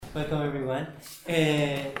Welcome everyone.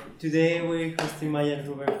 Today we're hosting Maja and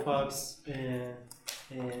Reuben Fowkes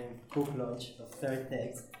book launch of third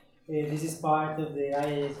text. This is part of the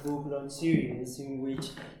IAS book launch series in which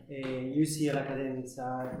UCL academics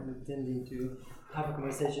are intending to have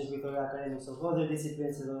conversations with other academics of other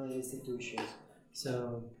disciplines and other institutions.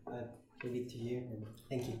 So I leave it to you and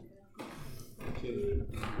thank you. Thank you.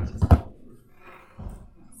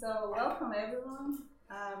 So welcome everyone,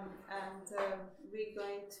 we're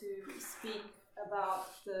going to speak about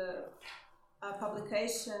the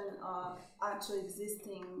publication of actually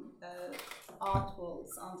existing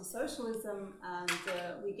Artworlds under socialism, and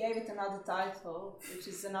we gave it another title, which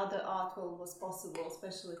is Another Artworld Was Possible,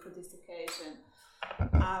 especially for this occasion,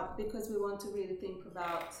 because we want to really think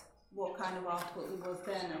about what kind of artworld it was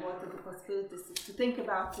then and what are the possibilities to think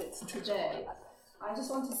about it today. I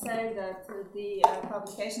just want to say that the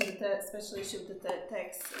publication of the third special issue of the third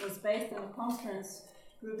text was based on a conference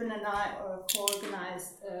Reuben and I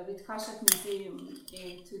co-organized with Kashak Museum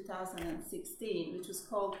in 2016, which was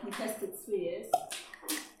called Contested Spheres,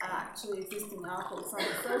 actually existing artworlds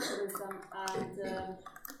under socialism, and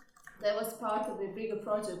that was part of a bigger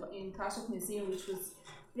project in Kashak Museum, which was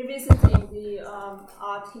revisiting the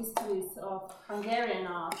art histories of Hungarian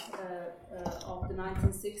art of the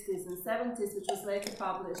 1960s and 70s, which was later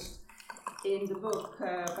published in the book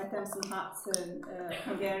by Thompson Hudson,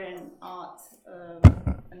 Hungarian Art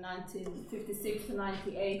 1956 to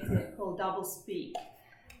 1980, called Double Speak.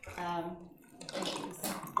 And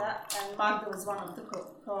Magda was one of the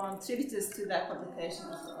contributors to that publication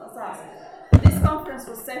as well as us. This conference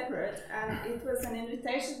was separate, and it was an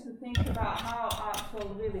invitation to think about how art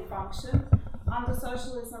will really function under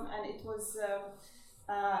socialism, and it was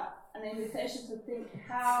an invitation to think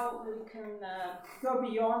how we can go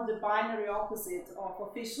beyond the binary opposite of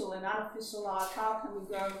official and unofficial art. How can we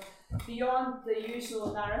go beyond the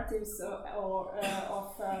usual narratives of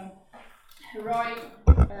heroic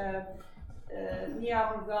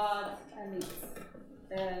neo-avant-garde and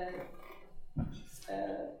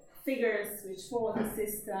figures which follow the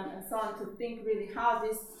system and so on, to think really how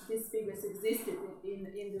these figures existed in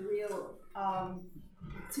the real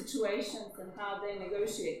situations and how they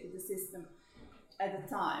negotiated the system at the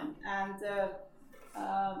time. And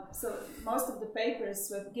so most of the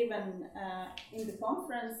papers were given in the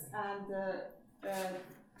conference, and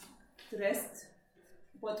the rest,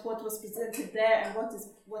 what was presented there and what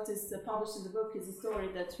is published in the book is a story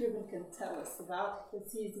that Reuben can tell us about,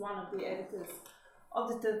 because he's one of the editors of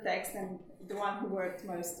the third text and the one who worked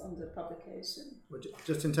most on the publication. Well,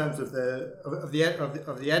 just in terms of the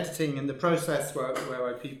editing and the process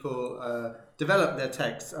where people developed their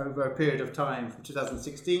texts over a period of time from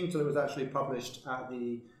 2016 till it was actually published at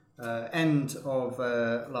the end of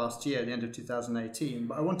last year, the end of 2018.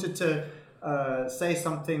 But I wanted to say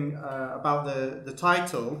something about the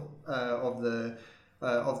title of the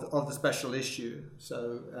special issue.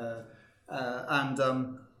 So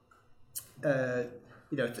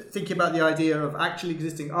thinking about the idea of actually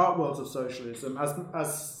existing art worlds of socialism,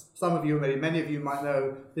 as some of you, maybe many of you might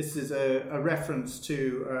know, this is a reference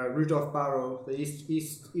to Rudolf Barrow, the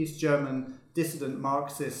East German dissident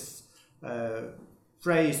Marxist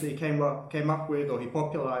phrase that he came up with, or he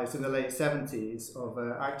popularized in the late 70s, of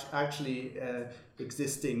actually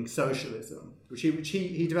existing socialism, which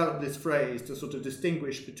he developed this phrase to sort of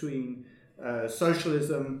distinguish between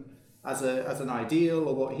socialism as an ideal,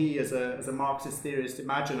 or what he as a Marxist theorist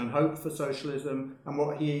imagined and hoped for socialism, and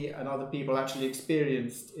what he and other people actually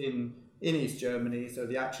experienced in East Germany, so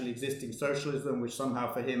the actually existing socialism, which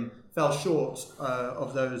somehow for him fell short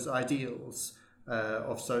of those ideals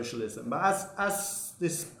of socialism. But as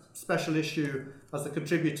this special issue, as the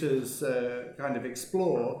contributors kind of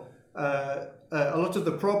explore, a lot of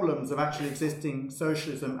the problems of actually existing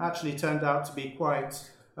socialism actually turned out to be quite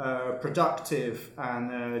productive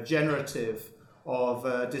and generative of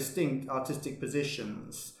distinct artistic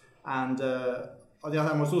positions. And on the other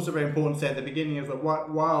hand, what's also very important to say at the beginning is that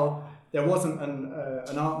while there wasn't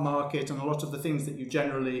an art market and a lot of the things that you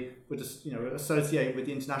generally would associate with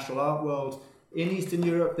the international art world, in Eastern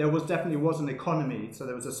Europe there definitely was an economy. So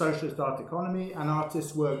there was a socialist art economy, and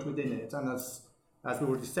artists worked within it. And as we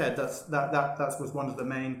already said, that was one of the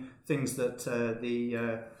main things that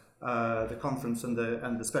the conference and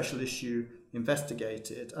the special issue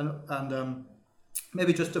investigated. And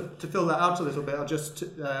maybe just to fill that out a little bit, I'll just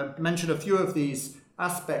mention a few of these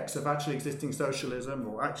aspects of actually existing socialism,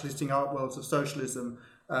 or actually existing art worlds of socialism,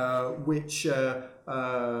 which were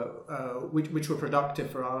productive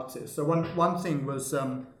for artists. So one thing was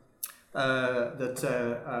that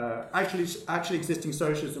actually existing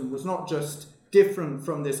socialism was not just different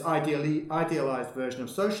from this idealized version of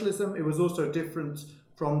socialism. It was also different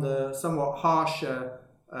from the somewhat harsher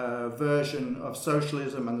version of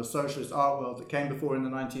socialism and the socialist art world that came before in the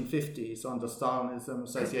 1950s under Stalinism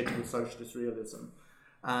associated with socialist realism.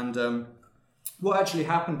 And what actually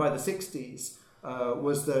happened by the 60s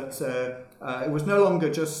was that it was no longer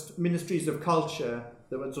just ministries of culture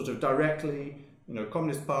that were sort of directly,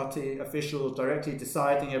 Communist Party officials directly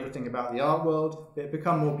deciding everything about the art world. It had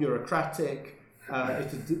become more bureaucratic. It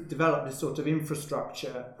had developed this sort of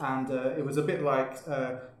infrastructure, and it was a bit like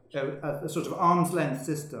a sort of arm's length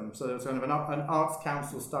system. So there was kind of an arts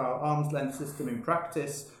council style arm's length system in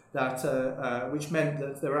practice that which meant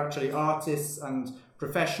that there were actually artists and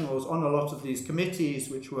professionals on a lot of these committees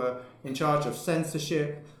which were in charge of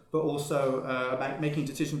censorship, but also about making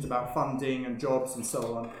decisions about funding and jobs and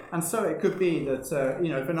so on. And so it could be that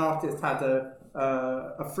if an artist had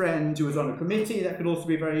a friend who was on a committee, that could also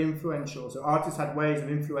be very influential. So artists had ways of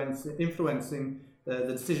influencing the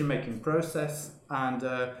decision-making process. And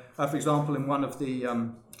for example, in one of the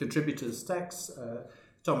contributors' texts,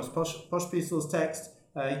 Thomas Pospiesel's text,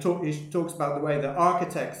 he talks about the way that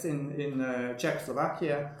architects in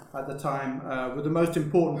Czechoslovakia at the time were the most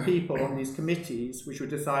important people on these committees, which were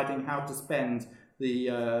deciding how to spend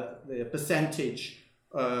the percentage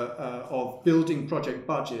of building project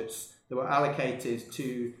budgets that were allocated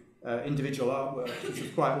to individual artworks, which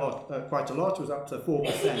was quite a lot. It was up to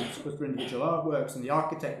 4% was for individual artworks, and the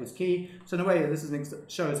architect was key. So in a way, this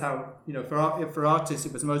shows how for artists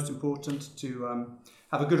it was most important to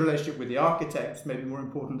have a good relationship with the architects, maybe more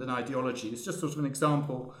important than ideology. It's just sort of an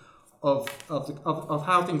example of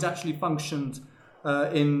how things actually functioned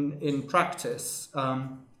in practice.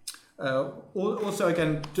 Also,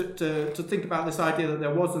 again, to think about this idea that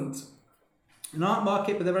there wasn't an art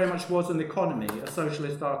market, but there very much was an economy, a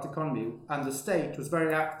socialist art economy, and the state was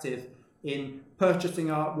very active in purchasing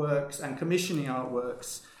artworks and commissioning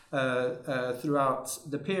artworks throughout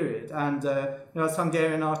the period. And as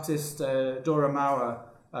Hungarian artist Dora Mauer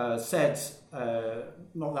said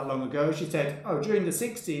not that long ago, she said, during the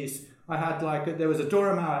 60s, I had there was a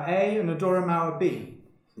Dora Mauer A and a Dora Mauer B.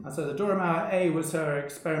 And so the Dora Mauer A was her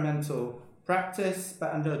experimental practice,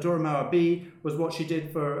 and the Dora Mauer B was what she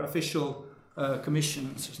did for official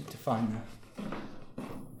commissions. Just need to find that.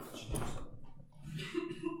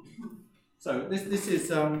 So this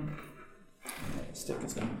is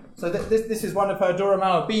So this is one of her Dora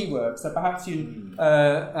Mauer B works. So perhaps you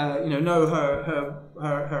know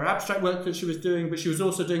her abstract work that she was doing, but she was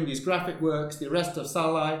also doing these graphic works, the arrest of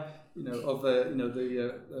Salai, the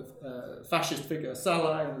fascist figure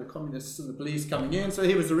Salai and the communists and the police coming in. So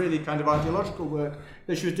here was a really kind of ideological work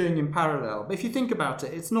that she was doing in parallel. But if you think about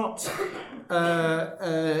it, it's not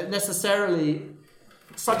necessarily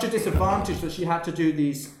such a disadvantage that she had to do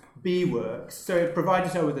these B works. So it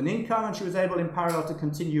provided her with an income, and she was able in parallel to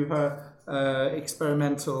continue her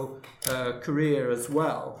experimental career as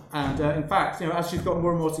well. And in fact, as she's got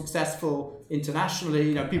more and more successful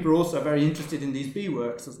internationally, people are also very interested in these B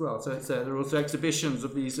works as well. So there are also exhibitions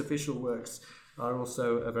of these official works are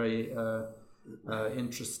also very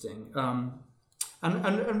interesting.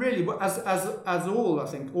 And really, as all I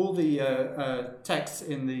think all the texts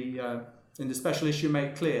in the special issue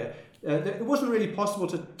make clear, it wasn't really possible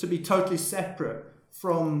to be totally separate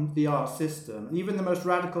from the art system. And even the most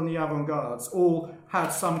radical neo-avant-gardes all had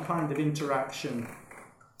some kind of interaction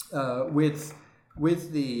with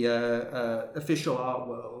the official art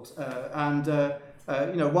world.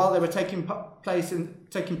 While they were taking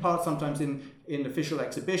part sometimes in official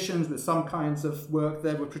exhibitions with some kinds of work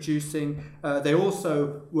they were producing, they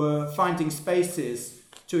also were finding spaces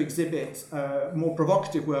to exhibit more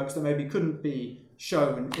provocative works that maybe couldn't be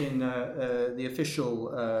shown in the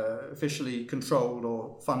officially controlled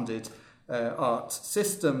or funded art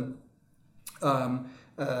system.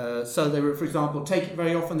 So they were, for example,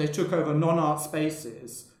 very often they took over non-art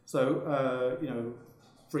spaces. So,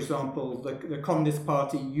 for example, the Communist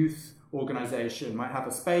Party youth organisation might have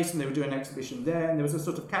a space and they would do an exhibition there, and there was a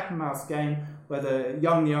sort of cat and mouse game where the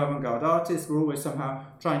young neo-avant-garde artists were always somehow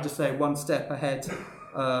trying to stay one step ahead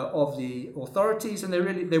of the authorities, and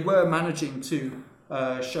they were managing to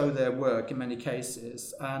show their work in many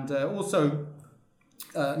cases. And also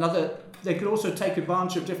they could also take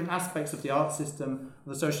advantage of different aspects of the art system,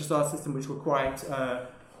 the socialist art system, which were quite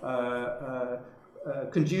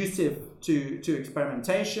conducive to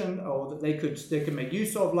experimentation, or that they could make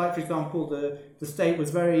use of. Like, for example, the state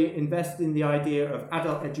was very invested in the idea of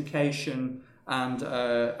adult education and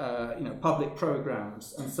public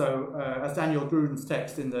programs. And so, as Daniel Gruden's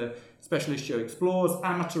text in the special issue explores,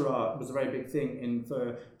 amateur art was a very big thing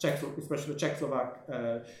especially for Czechoslovak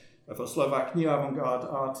for Slovak neo-avant-garde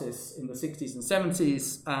artists in the 60s and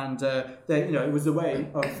 70s, and it was a way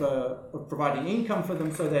of providing income for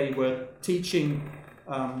them. So they were teaching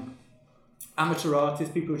amateur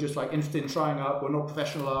artists, people who were just like interested in trying out, were not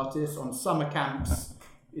professional artists, on summer camps,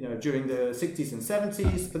 during the 60s and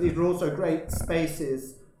 70s. But these were also great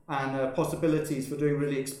spaces and possibilities for doing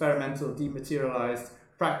really experimental, dematerialized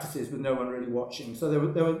practices with no one really watching. So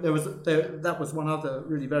that was one other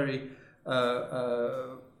really very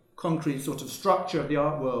concrete sort of structure of the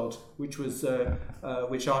art world, which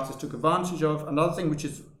artists took advantage of. Another thing which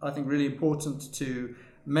is, I think, really important to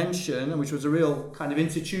mention, and which was a real kind of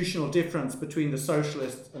institutional difference between the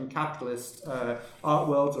socialist and capitalist art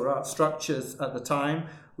worlds or art structures at the time,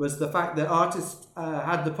 was the fact that artists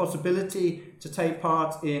had the possibility to take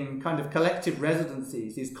part in kind of collective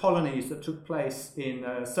residencies, these colonies that took place in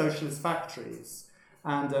socialist factories.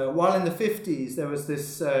 And while in the 50s there was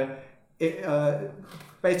this,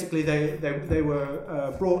 basically they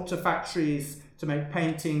were brought to factories to make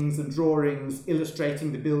paintings and drawings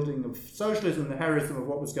illustrating the building of socialism, the heroism of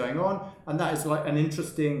what was going on, and that is like an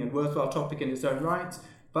interesting and worthwhile topic in its own right.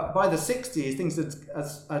 But by the 60s, things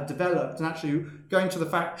had developed, and actually going to the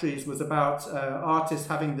factories was about artists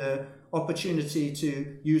having the opportunity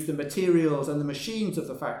to use the materials and the machines of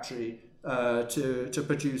the factory to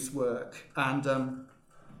produce work. And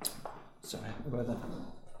sorry, where the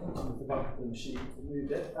machine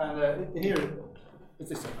moved it. And here. Is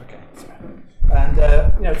this okay? Sorry. And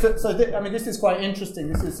this is quite interesting.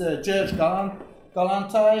 This is George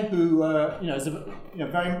Galantai, who is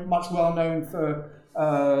very much well known for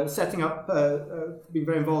setting up, being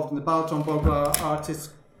very involved in the Balaton Bogla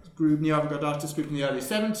artist group, neo-avant-garde artist group in the early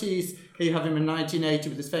 70s. Here you have him in 1980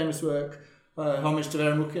 with his famous work, Homage to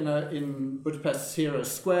Vera Mukina in Budapest's Hero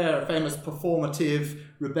Square, a famous performative,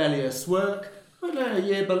 rebellious work. But a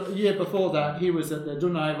year before that, he was at the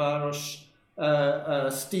Dunajváros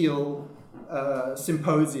steel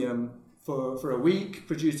symposium for a week,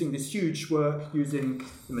 producing this huge work using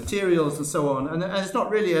the materials and so on. And it's not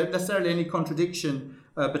really necessarily any contradiction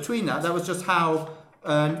between that. That was just how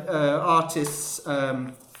artists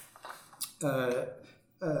found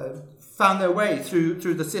their way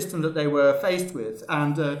through the system that they were faced with.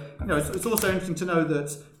 And it's also interesting to know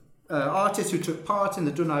that artists who took part in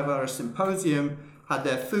the Dunajváros symposium had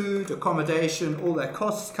their food, accommodation, all their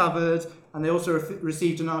costs covered, and they also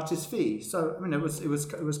received an artist fee. So it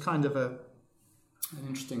was kind of an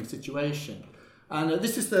interesting situation. And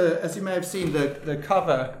this is as you may have seen, the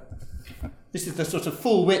cover. This is the sort of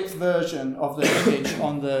full width version of the image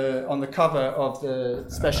on the cover of the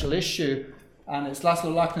special issue, and it's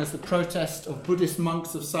Laszlo Lachner's The Protest of Buddhist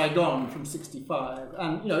Monks of Saigon from '65.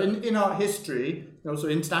 And in art history, also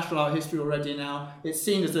international art history already now, it's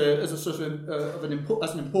seen as a sort of an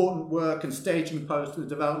important work and staging post for the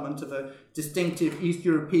development of a distinctive East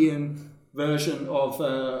European version of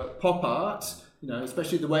pop art.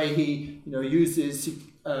 Especially the way he uses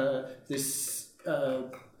this.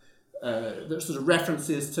 The sort of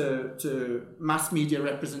references to mass media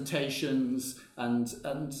representations and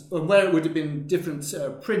where it would have been different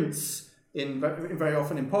prints very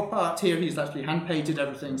often in pop art. Here he's actually hand painted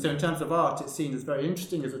everything. So in terms of art, it's seen as very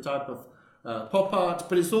interesting as a type of pop art.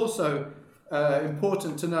 But it's also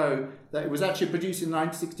important to know that it was actually produced in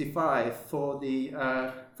 1965 for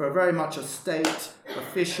very much a state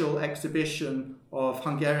official exhibition of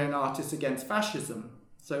Hungarian artists against fascism.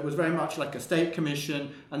 So it was very much like a state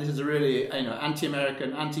commission, and this is a really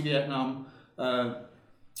anti-American, anti-Vietnam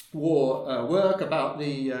war work about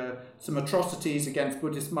some atrocities against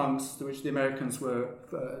Buddhist monks, which the Americans were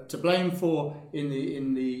to blame for in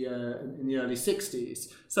the early 60s.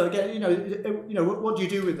 So again, what do you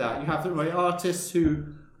do with that? You have artists who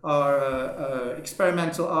are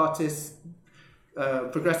experimental artists,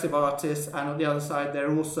 progressive artists, and on the other side,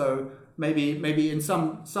 they're also maybe in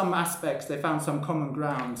some aspects they found some common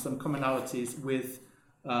ground, some commonalities with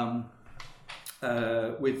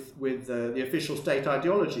the official state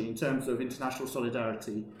ideology in terms of international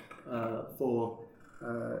solidarity, for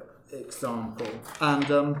example. And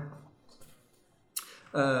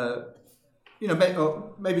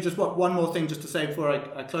maybe just one more thing just to say before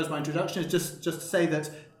I close my introduction is just to say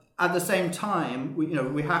that at the same time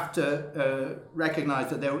we have to recognise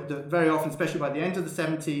that that very often, especially by the end of the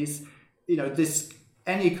 70s,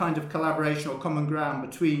 any kind of collaboration or common ground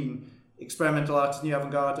between experimental artists,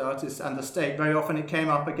 neo-avant-garde artists and the state, very often it came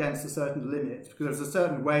up against a certain limit, because there was a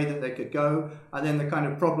certain way that they could go, and then the kind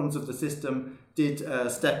of problems of the system did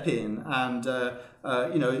step in. And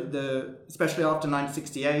especially after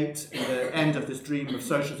 1968, the end of this dream of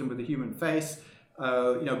socialism with a human face,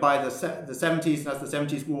 by the 70s, and as the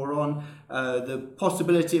 70s wore on, the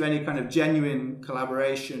possibility of any kind of genuine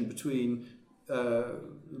collaboration between the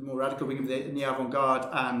more radical wing of the neo-avant-garde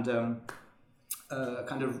and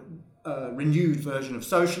kind of renewed version of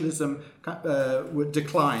socialism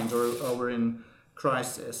declined or were in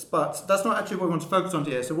crisis. But that's not actually what we want to focus on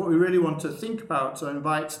here. So what we really want to think about, so I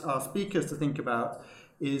invite our speakers to think about,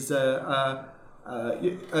 is it's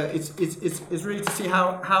really to see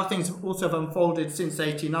how things also have unfolded since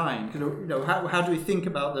 '89. How do we think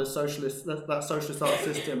about that socialist art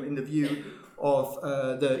system in the view of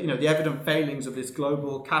the evident failings of this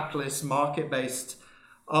global capitalist market-based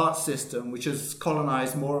art system, which has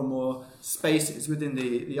colonized more and more spaces within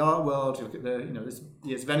the art world. You look at this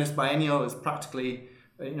year's Venice Biennial is practically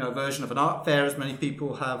a version of an art fair, as many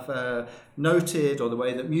people have noted, or the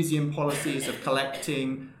way that museum policies of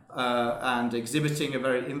collecting and exhibiting are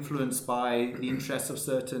very influenced by the interests of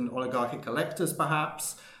certain oligarchic collectors,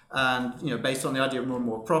 perhaps, and based on the idea of more and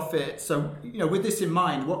more profit. So with this in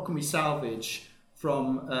mind, what can we salvage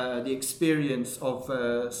from the experience of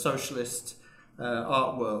socialist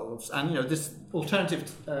art worlds? And this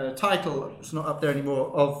alternative title, it's not up there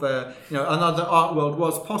anymore, of another art world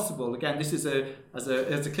was possible. Again, this is a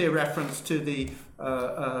clear reference to the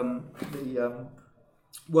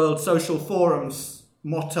World Social Forum's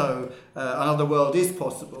motto, another world is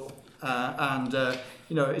possible,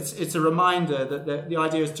 it's a reminder that the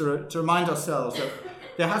idea is to remind ourselves that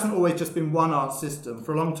there hasn't always just been one art system.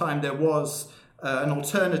 For a long time there was an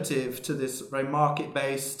alternative to this very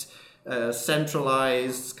market-based,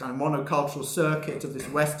 centralized kind of monocultural circuit of this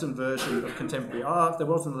Western version of contemporary art. There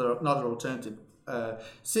was another alternative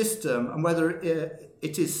system, and whether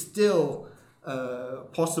it is still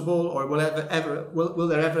possible, or will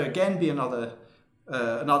there ever again be another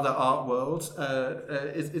art world,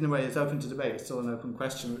 in a way is open to debate. It's still an open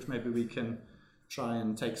question, which maybe we can try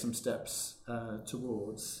and take some steps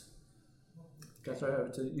towards. I'll throw it over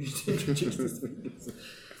to you to introduce the speakers.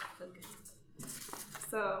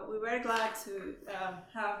 So we're very glad to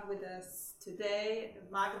have with us today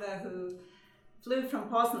Magda, who flew from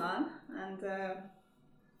Poznań, and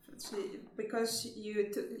because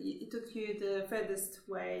it took you the furthest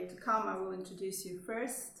way to come, I will introduce you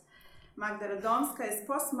first. Magdalena Radomska is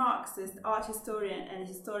post-Marxist art historian and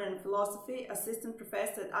historian of philosophy, assistant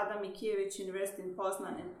professor at Mickiewicz University in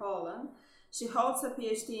Poznań in Poland. She holds a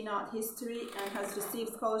PhD in art history and has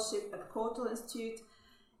received scholarship at Courtauld Institute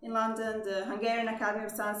in London, the Hungarian Academy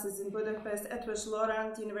of Sciences in Budapest, Eötvös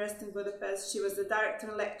Loránd University in Budapest. She was the director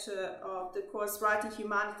and lecturer of the course Writing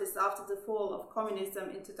Humanities After the Fall of Communism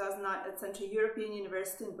in 2009 at Central European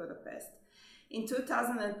University in Budapest. In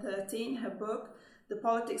 2013, her book The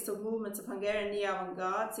Politics of Movements of Hungarian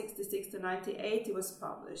Neo-avant-garde, 66 to 1980, was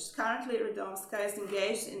published. Currently, Radomska is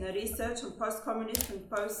engaged in a research on post-communist and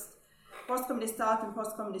post-communist art in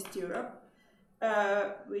post-communist Europe,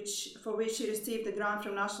 for which she received a grant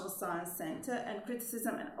from National Science Centre, and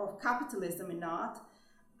criticism of capitalism in art,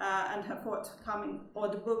 and her forthcoming, or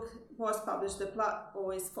the book was published, the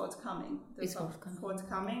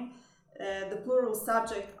plural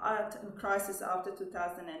subject, Art and Crisis After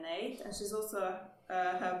 2008, and she's also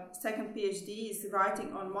her second PhD is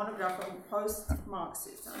writing on monograph on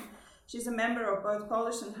post-Marxism. She's a member of both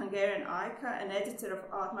Polish and Hungarian ICA and editor of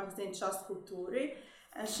art magazine Czas Kultury,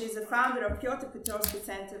 and she's a founder of Piotr Piotrowski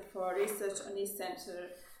Center for Research on East Central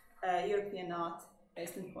European Art,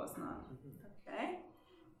 based in Poznań. Okay.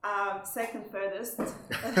 Second furthest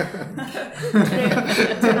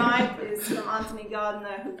tonight is from Anthony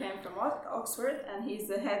Gardner, who came from Oxford, and he's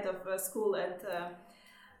the head of a school at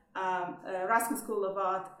Ruskin School of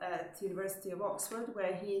Art at the University of Oxford,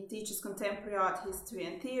 where he teaches contemporary art history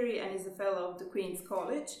and theory, and is a fellow of the Queen's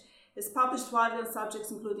College. He's published widely on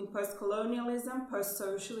subjects including post-colonialism,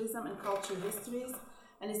 post-socialism, and cultural histories,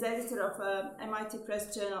 and is editor of MIT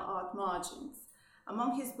Press journal Art Margins.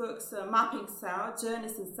 Among his books, Mapping South,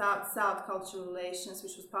 Journeys in South-South Cultural Relations,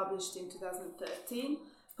 which was published in 2013,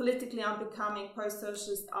 Politically Unbecoming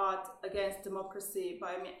Post-Socialist Art Against Democracy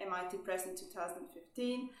by MIT Press in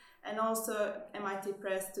 2015, and also MIT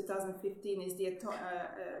Press 2015 is he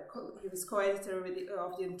was co-editor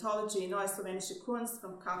of the anthology Neue Slowenische Kunst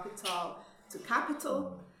from Capital to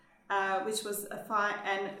Capital, which was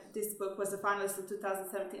and this book was a finalist of the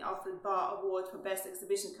 2017 Alfred Barr Award for Best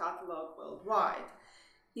Exhibition Catalogue Worldwide.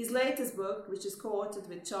 His latest book, which is co-authored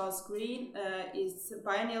with Charles Green, is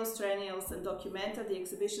Biennials, Triennials and Documenta, the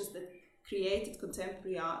exhibitions that created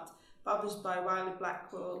contemporary art, published by Wiley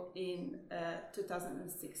Blackwell in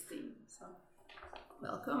 2016. So,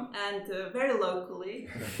 welcome, and very locally,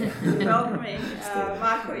 welcoming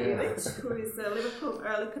Marko Ilić, who is a Liverpool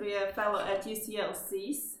Early Career Fellow at UCL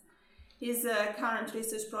SSEES. His current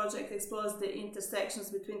research project explores the intersections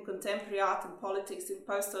between contemporary art and politics in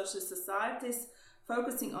post-socialist societies,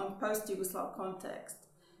 focusing on post-Yugoslav context.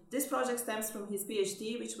 This project stems from his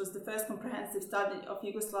PhD, which was the first comprehensive study of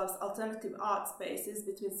Yugoslav's alternative art spaces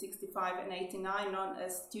between 65 and 89, known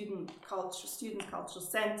as student cultural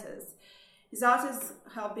centres. His articles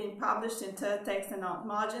have been published in Third Text and Art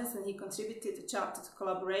Margins, and he contributed a chapter to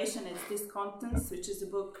Collaboration and Discontents, which is a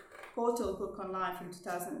portal book online from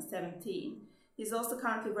 2017. He's also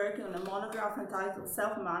currently working on a monograph entitled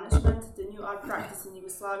Self-Management, the New Art Practice in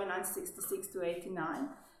Yugoslavia 1966 to 89.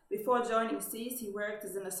 Before joining SSEES, he worked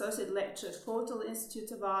as an associate lecturer at Portal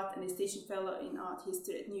Institute of Art and is teaching fellow in art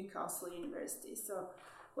history at Newcastle University. So,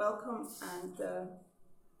 welcome, and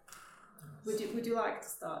would you like to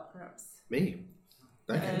start, perhaps? Me?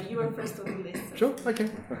 Okay. You were first on the list. So. Sure, okay.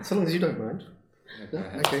 So long as you don't mind.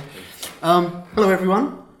 Okay. Hello,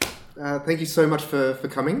 everyone. Thank you so much for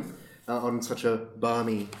coming on such a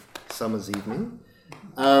balmy summer's evening.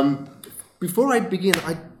 Before I begin,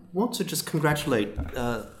 I want to just congratulate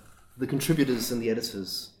the contributors and the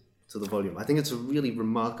editors to the volume. I think it's a really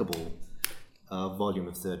remarkable volume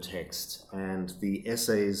of Third Text, and the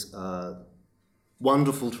essays are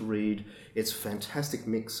wonderful to read. It's a fantastic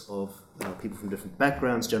mix of people from different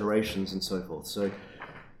backgrounds, generations, and so forth. So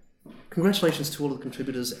congratulations to all of the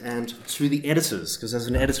contributors and to the editors, because as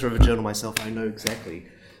an editor of a journal myself, I know exactly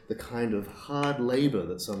the kind of hard labour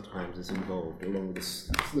that sometimes is involved, along with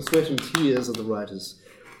the sweat and tears of the writers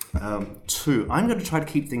too. I'm going to try to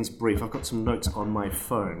keep things brief. I've got some notes on my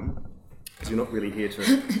phone, because you're not really here to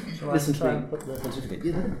listen to me pontificate.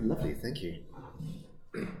 Yeah, lovely, thank you.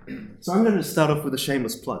 So I'm going to start off with a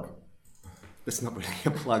shameless plug. It's not really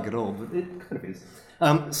a plug at all, but it kind of is.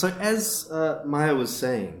 So as Maya was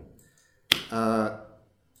saying, I've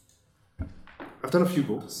done a few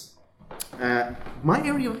books. My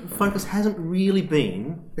area of focus hasn't really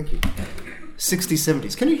been, thank you, 60s,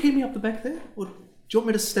 70s. Can you hear me up the back there? Or do you want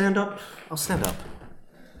me to stand up? I'll stand up.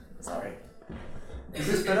 Sorry. Is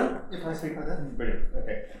this better if I speak like that? Brilliant,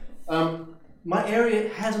 okay. My area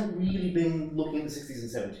hasn't really been looking at the 60s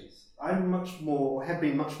and 70s. Have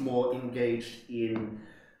been much more engaged in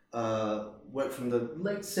work from the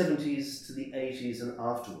late 70s to the 80s and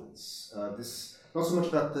afterwards. This not so much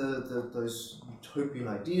about those utopian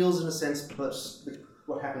ideals in a sense, but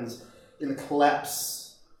what happens in the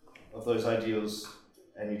collapse of those ideals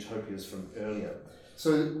and utopias from earlier. So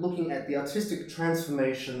looking at the artistic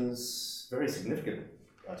transformations, very significant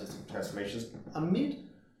artistic transformations, amid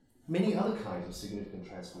many other kinds of significant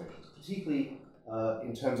transformations, particularly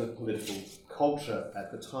in terms of political culture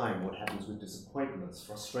at the time, what happens with disappointments,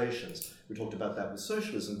 frustrations. We talked about that with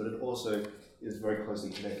socialism, but it also is very closely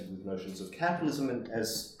connected with notions of capitalism, and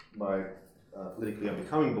as my Politically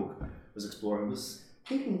Unbecoming book was exploring, was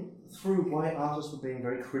thinking through why artists were being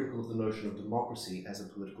very critical of the notion of democracy as a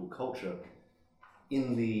political culture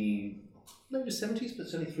in the later 70s, but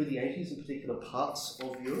certainly through the 80s, in particular parts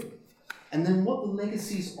of Europe. And then what the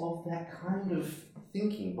legacies of that kind of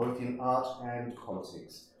thinking, both in art and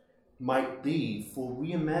politics, might be for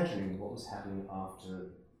reimagining what was happening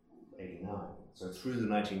after 89. So through the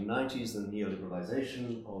 1990s, the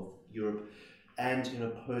neoliberalization of Europe, and in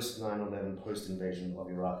a post-9/11, post-invasion of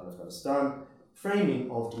Iraq and Afghanistan, framing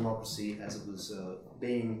of democracy as it was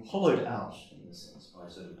being hollowed out, in a sense, by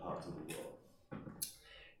certain parts of the world.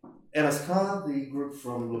 NSK, the group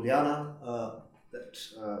from Ljubljana, that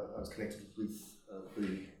I was connected with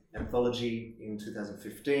the anthology in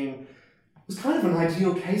 2015, was kind of an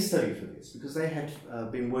ideal case study for this, because they had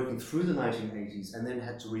been working through the 1980s and then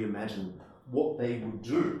had to reimagine what they would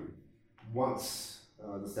do once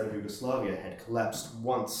the state of Yugoslavia had collapsed,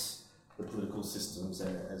 once the political systems,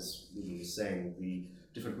 and as Lily was saying, the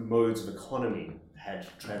different modes of economy had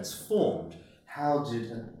transformed. How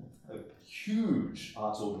did a huge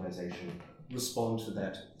arts organization respond to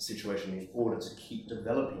that situation in order to keep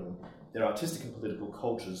developing their artistic and political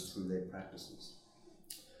cultures through their practices?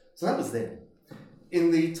 So that was then.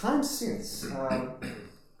 In the time since, I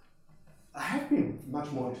have been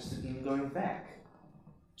much more interested in going back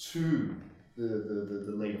to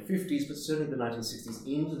the later 50s, but certainly the 1960s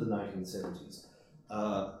into the 1970s.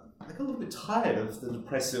 I got a little bit tired of the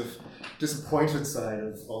depressive, disappointed side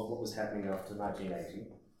of what was happening after 1980.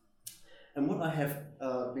 And what I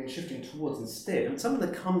have been shifting towards instead, and something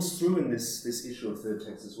that comes through in this issue of Third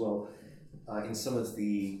Text as well, in some of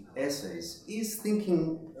the essays, is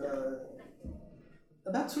thinking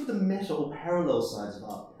about sort of the meta or parallel sides of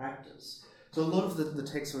art practice. So a lot of the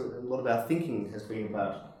text, a lot of our thinking has been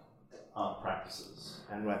about art practices,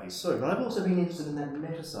 and rightly so. But I've also been interested in that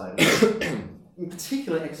meta side, in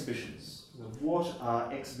particular exhibitions. You know, what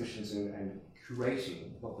are exhibitions and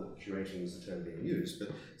curating? Not that curating is the term being used, but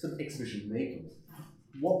sort of exhibition making.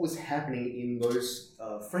 What was happening in those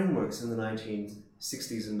frameworks in the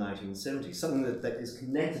 1960s and 1970s? Something that is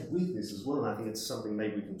connected with this as well, and I think it's something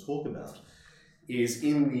maybe we can talk about, is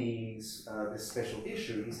in these this special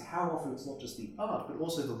issue, is how often it's not just the art, but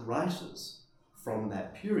also the writers from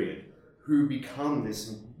that period who become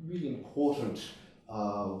this really important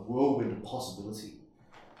whirlwind of possibility,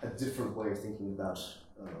 a different way of thinking about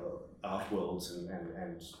art worlds and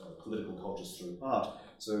political cultures through art.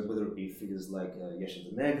 So whether it be figures like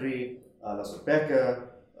Jeszyn Negri, Lazar Becker,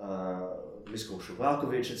 Misko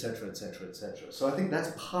Shuvalkovich, etc., etc., etc. So I think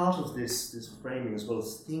that's part of this framing, as well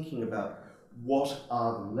as thinking about what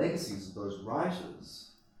are the legacies of those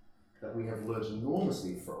writers that we have learned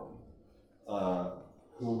enormously from,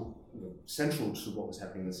 who are central to what was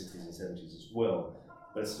happening in the 60s and 70s as well,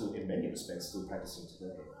 but still, in many respects, still practicing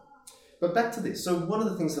today. But back to this. So one of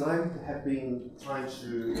the things that I have been trying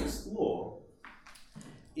to explore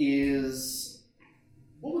is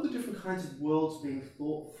what were the different kinds of worlds being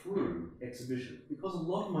thought through exhibition? Because a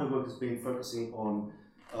lot of my work has been focusing on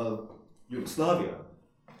Yugoslavia,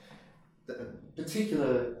 very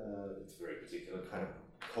particular kind of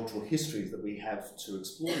cultural histories that we have to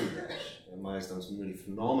explore with that. And Maya's done some really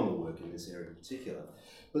phenomenal work in this area in particular.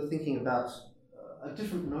 But thinking about a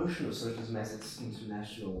different notion of socialism as its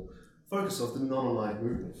international focus of the non-aligned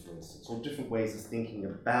movement, for instance, or different ways of thinking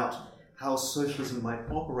about how socialism might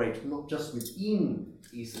operate not just within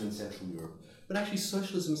Eastern and Central Europe, but actually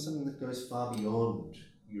socialism is something that goes far beyond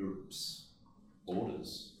Europe's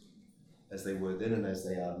borders, as they were then and as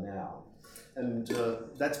they are now. And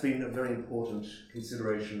that's been a very important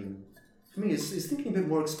consideration for me, is thinking a bit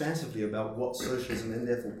more expansively about what socialism and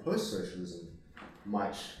therefore post-socialism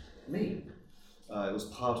might mean. It was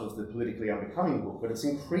part of the Politically Unbecoming book, but it's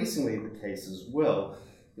increasingly the case as well.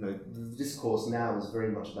 You know, the discourse now is very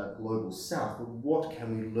much about global south, but what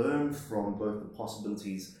can we learn from both the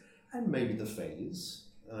possibilities and maybe the failures,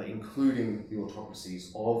 including the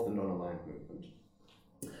autocracies of the non-aligned movement,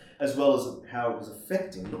 as well as how it was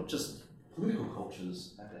affecting not just political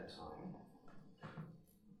cultures at that time,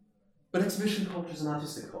 but exhibition cultures and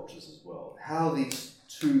artistic cultures as well, how these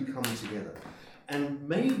two come together. And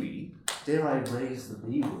maybe, dare I raise the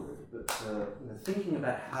B word, but thinking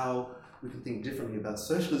about how we can think differently about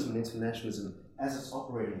socialism and internationalism as it's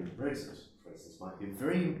operating in Brexit, for instance, might be a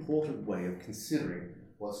very important way of considering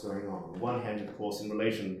what's going on. On the one hand, of course, in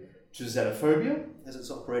relation to xenophobia as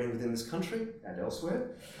it's operating within this country and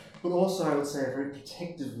elsewhere, but also, I would say, a very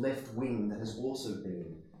protective left wing that has also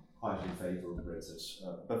been quite in favour of Brexit,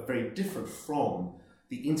 but very different from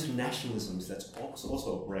the internationalisms that's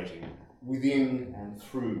also operating within and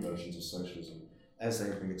through notions of socialism as they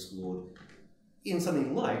have been explored in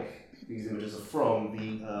something like, these images are from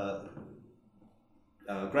the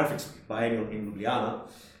graphics biennial in Ljubljana,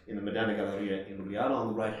 in the Magdalena Galleria in Ljubljana, on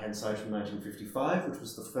the right-hand side from 1955, which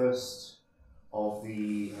was the first of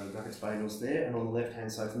the graphics biennials there, and on the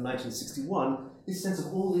left-hand side from 1961, this sense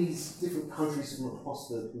of all these different countries from across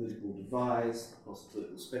the political divides, across the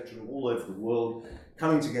political spectrum, all over the world,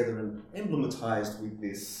 coming together and emblematized with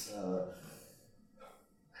this,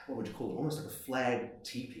 what would you call it, almost like a flag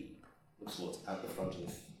teepee of sorts out the front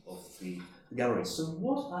of the gallery. So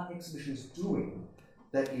what are exhibitions doing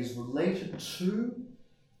that is related to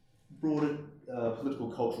broader political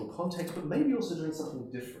cultural context, but maybe also doing something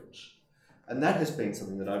different? And that has been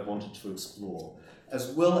something that I've wanted to explore,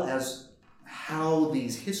 as well as how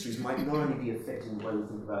these histories might not only be affecting the way we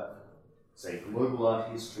think about, say, global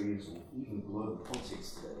art histories or even global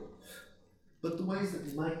politics today, but the ways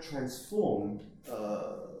that might transform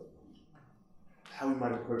how we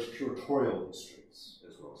might approach curatorial histories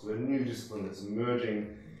as well. So a new discipline that's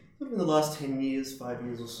emerging in the last 10 years, 5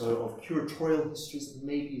 years or so, of curatorial histories that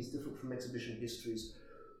maybe is different from exhibition histories,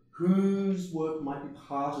 whose work might be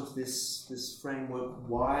part of this framework,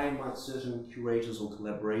 why might certain curators or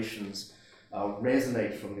collaborations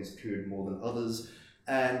resonate from this period more than others.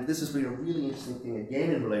 And this has been a really interesting thing,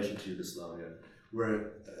 again, in relation to Yugoslavia,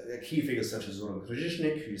 where a key figure such as Zoran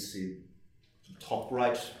Kržižnik, who you see top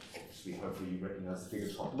right, obviously hopefully you recognize the figure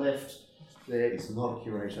top left, there is not a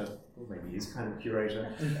curator, or maybe he is kind of a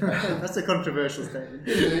curator. That's a controversial statement.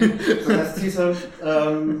 So that's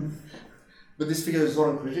Tito. But this figure is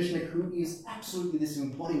Zoran Kržižnik, who is absolutely this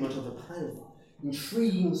embodiment of a kind of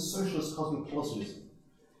intriguing socialist cosmopolitanism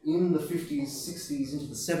in the 50s, 60s, into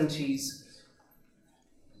the 70s.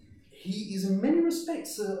 he is in many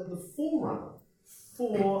respects the forerunner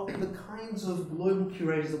for the kinds of global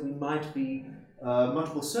curators that we might be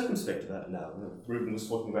much more circumspect about now. Reuben was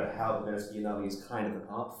talking about how the Venice Biennale is kind of an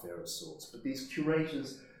art fair of sorts, but these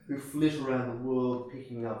curators who flit around the world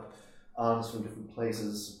picking up artists from different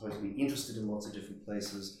places, supposed to be interested in lots of different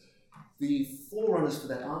places, the forerunners for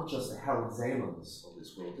that aren't just the Harold Zamans of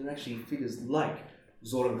this world, they're actually figures like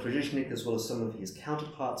Zoran Krzyznik, as well as some of his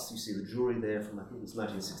counterparts. You see the jury there from, I think it's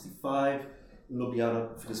 1965,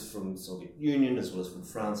 Ljubljana, figures from the Soviet Union, as well as from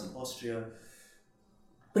France and Austria.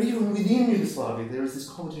 But even within Yugoslavia, there is this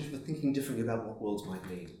competition for thinking differently about what worlds might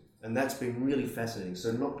mean. And that's been really fascinating.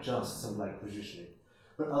 So not just something like Krzyznik,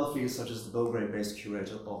 but other figures such as the Belgrade-based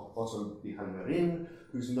curator Otto Bihangarin,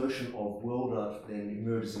 whose notion of world art then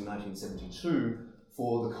emerges in 1972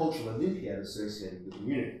 for the Cultural Olympiad associated with the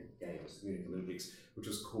Munich Games, the Munich Olympics, which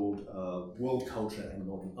was called World Culture and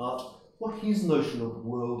Modern Art. What his notion of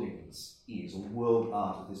worldings is, or world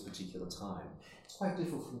art at this particular time, it's quite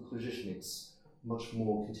different from Krzyznik's much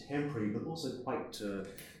more contemporary, but also quite,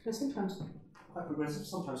 sometimes quite progressive,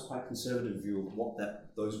 sometimes quite conservative view of what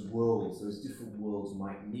those worlds, those different worlds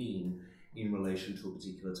might mean in relation to a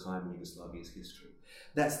particular time in Yugoslavia's history.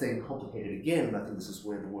 That's then complicated again, and I think this is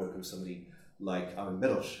where the work of somebody like Alen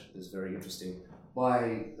Beloš is very interesting,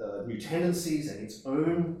 by New Tendencies and its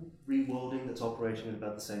own reworlding that's operating at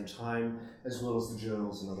about the same time, as well as the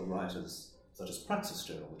journals and other writers, such as Praxis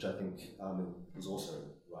Journal, which I think Armin was also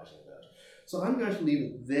writing about. So I'm going to leave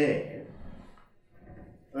it there.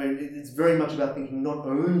 I mean, it's very much about thinking not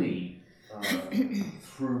only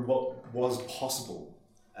through what was possible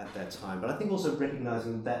at that time, but I think also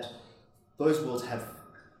recognizing that those worlds have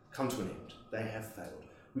come to an end. They have failed.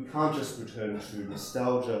 We can't just return to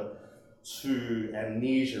nostalgia, to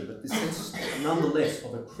amnesia, but this sense, nonetheless,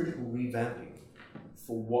 of a critical revamping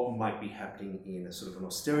for what might be happening in a sort of an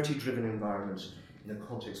austerity-driven environment, in a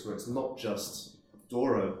context where it's not just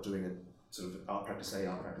Dora doing a sort of art practice A,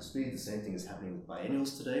 art practice B. The same thing is happening with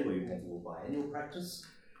biennials today, where you have your biennial practice,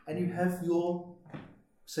 and you have your,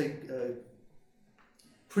 say,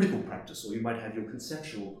 critical practice, or you might have your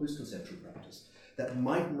conceptual or post-conceptual practice that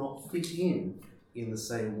might not fit in the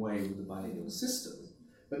same way with the biennial system,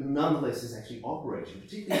 but nonetheless is actually operating,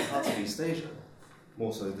 particularly in parts of East Asia,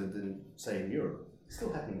 more so than say, in Europe. It's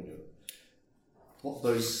still happening in Europe. What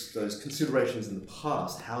those considerations in the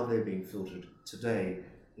past, how they're being filtered today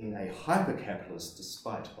in a hyper-capitalist,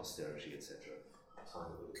 despite austerity, etc., time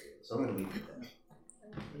of living. So I'm going to leave it there.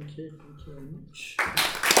 Thank you very much.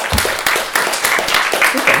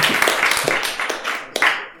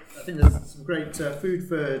 I think there's some great food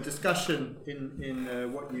for discussion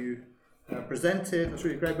in what you presented. That's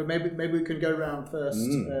really great, but maybe we can go around first,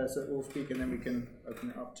 so we'll speak and then we can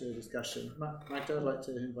open it up to discussion. Magda, I'd like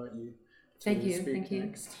to invite you to speak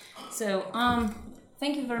next. So,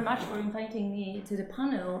 thank you very much for inviting me to the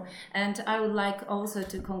panel, and I would like also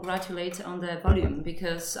to congratulate on the volume,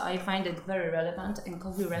 because I find it very relevant and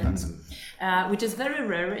coherent, which is very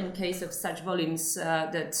rare in case of such volumes,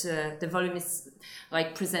 that the volume is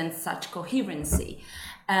presents such coherency.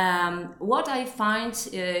 What I find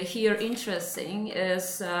here interesting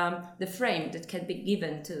is the frame that can be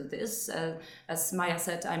given to this. As Maja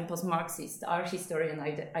said, I'm post-Marxist art historian.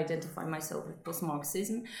 I identify myself with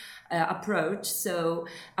post-Marxism approach. So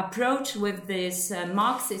approach with this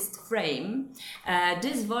Marxist frame.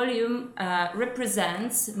 This volume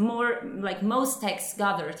represents more, like most texts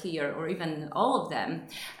gathered here, or even all of them,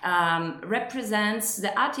 represents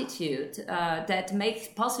the attitude that makes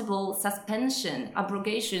possible suspension,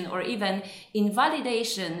 abrogation, or even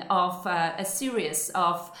invalidation of a series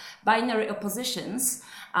of binary oppositions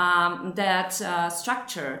that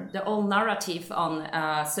structure the whole narrative on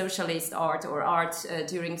socialist art or art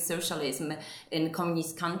during socialism in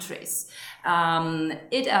communist countries.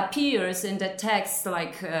 It appears in the text,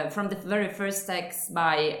 from the very first text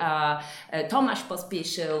by Tomasz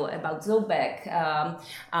Pospieszil about Zobek,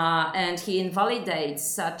 and he invalidates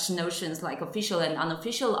such notions like official and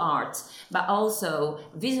unofficial art, but also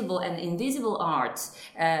visible and invisible art.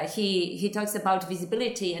 He talks about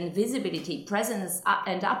visibility and visibility, presence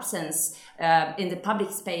and absence in the public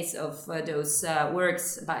space of those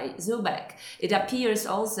works by Zobek. It appears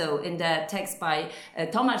also in the text by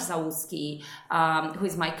Tomasz Załuski Radomski, who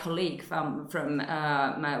is my colleague from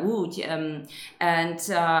Łódź, and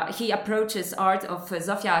he approaches art of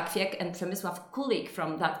Zofia Kwiek and Przemysław Kulik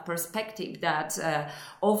from that perspective that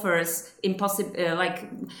offers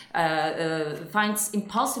finds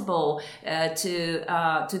impossible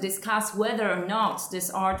to discuss whether or not this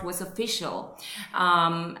art was official,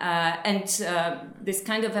 and this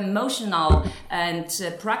kind of emotional and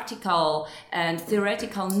practical and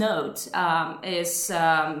theoretical note is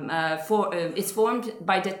formed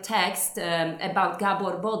by the text about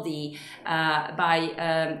Gabor Body by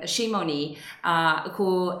Shimoni,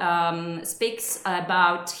 who speaks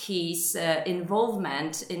about his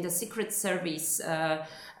involvement in the Secret Service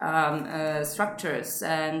structures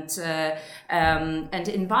and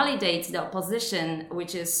invalidates the opposition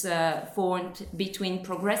which is formed between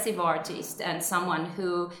progressive artists and someone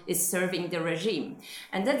who is serving the regime.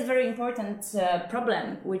 And that's a very important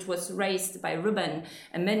problem which was raised by Reuben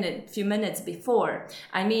a few minutes before.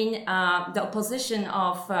 I mean, the opposition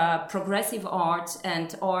of progressive art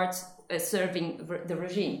and art serving the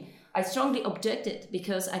regime. I strongly objected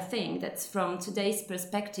because I think that from today's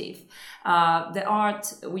perspective, the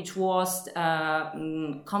art which was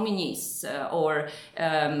communist or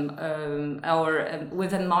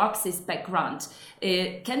with a Marxist background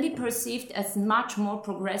can be perceived as much more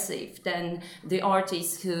progressive than the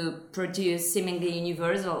artists who produce seemingly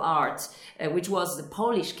universal art, which was the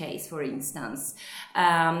Polish case, for instance.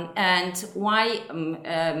 And why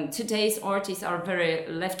today's artists are very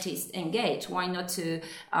leftist engaged? Why not to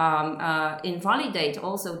invalidate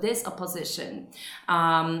also this opposition?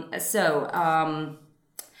 The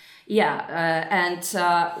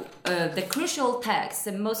crucial text,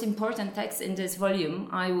 the most important text in this volume,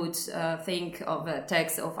 I would think of a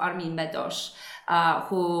text of Armin Medosz,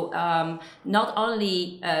 who not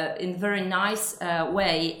only in very nice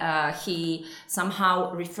way he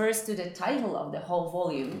somehow refers to the title of the whole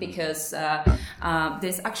volume, because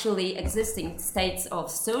this actually existing states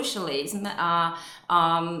of socialism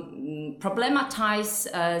problematize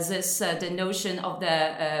the notion of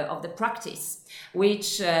the practice,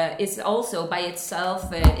 which is also by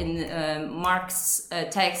itself in Marx's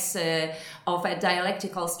text of a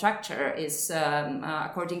dialectical structure is,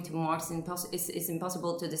 according to Marx, is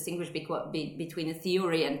impossible to distinguish between a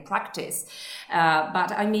theory and practice.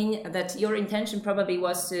 But I mean that your intention probably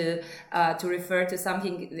was to refer to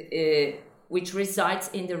something which resides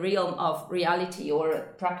in the realm of reality or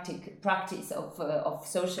practice of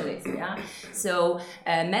socialism. Yeah? So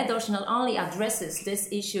Medosz not only addresses this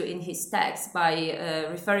issue in his text by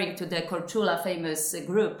referring to the Korczula famous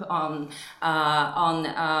group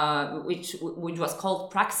which was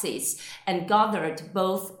called Praxis, and gathered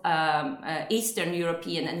both Eastern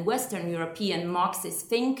European and Western European Marxist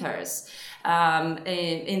thinkers.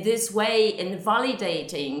 In this way,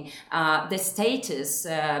 invalidating the status,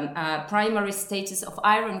 primary status of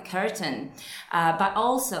Iron Curtain, but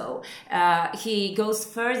also he goes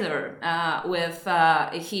further with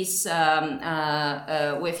his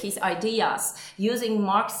ideas using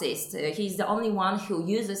Marxist. He's the only one who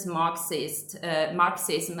uses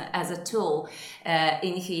Marxism as a tool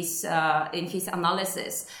in his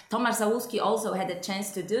analysis. Tomasz Załuski also had a chance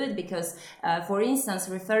to do it because, for instance,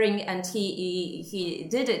 referring, and he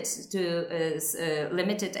did it to a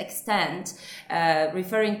limited extent,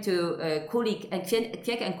 referring to Kulik and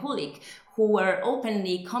Kwiek and Kulik, who were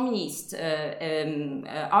openly communist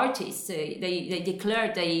artists. They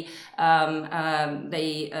declared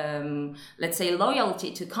let's say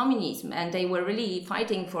loyalty to communism, and they were really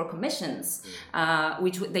fighting for commissions,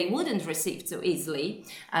 which they wouldn't receive so easily,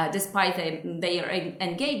 despite their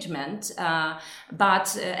engagement.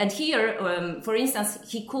 And here, for instance,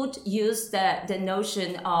 he could use the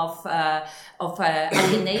notion of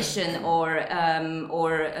alienation or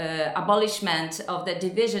abolishment of the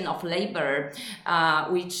division of labor,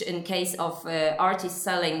 which in case of artists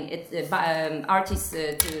selling it, the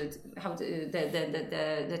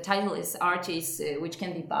title is artists which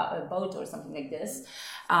can be bought or something like this,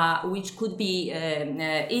 which could be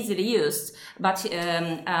easily used, but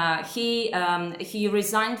he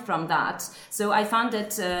resigned from that. So I found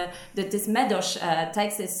that this Medosz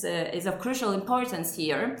text is of crucial importance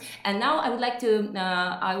here. And now I would like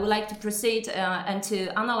to proceed and to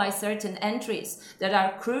analyze certain entries that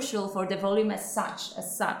are crucial for the volume as such,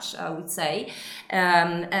 I would say.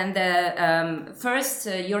 First,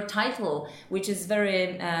 your title title, which is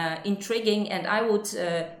very intriguing, and I would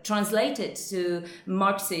translate it to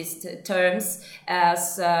Marxist terms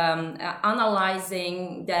as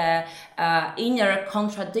analyzing the inner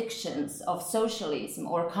contradictions of socialism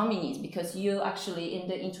or communism, because you actually in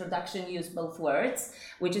the introduction use both words,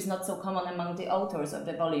 which is not so common among the authors of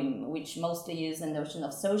the volume, which mostly use the notion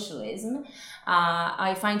of socialism.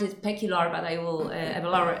 I find it peculiar, but I will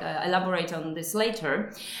elaborate on this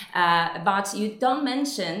later. But you don't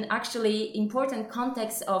mention actually important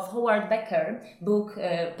context of Howard Becker book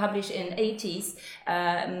published in 80s,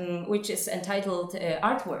 which is entitled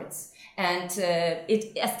Artworlds. And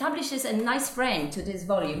it establishes a nice frame to this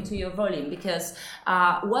volume, to your volume, because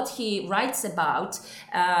what he writes about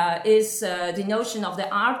is the notion of the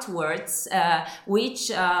artworlds,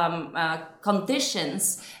 which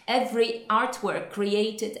conditions every artwork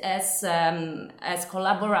created as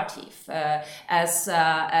collaborative, as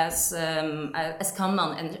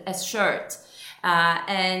common and as shared.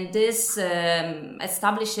 And this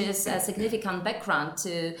establishes a significant background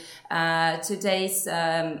to today's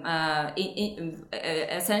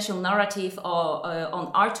essential narrative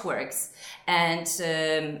on artworks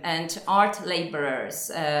and art laborers,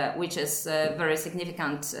 which is a very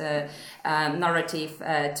significant narrative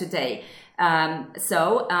today. I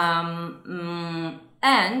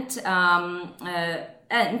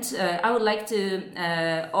would like to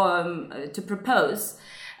propose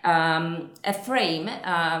a frame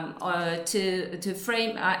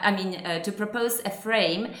to propose a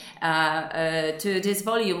frame to this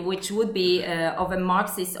volume, which would be of a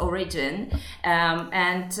Marxist origin,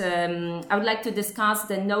 and I would like to discuss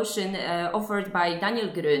the notion offered by Daniel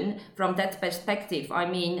Grün from that perspective.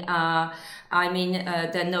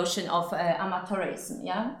 The notion of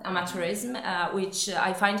amateurism, which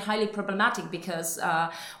I find highly problematic, because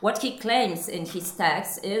what he claims in his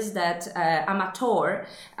text is that amateur,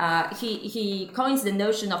 he coins the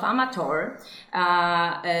notion of amateur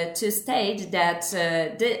to state that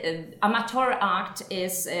the amateur act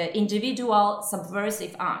is individual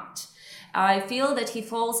subversive act. I feel that he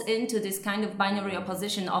falls into this kind of binary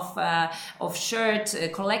opposition of shared,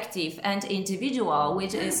 collective and individual,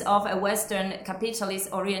 which is of a Western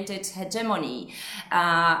capitalist-oriented hegemony,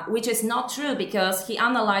 which is not true, because he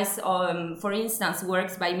analyzed, for instance,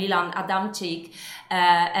 works by Milan Adamczyk,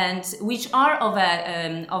 and which are of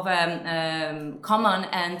a common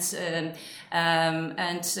and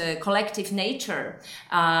collective nature.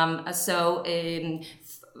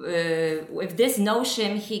 With this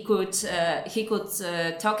notion, he could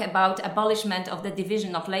talk about abolishment of the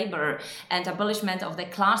division of labor and abolishment of the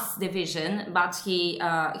class division, but he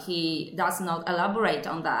does not elaborate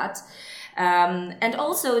on that. And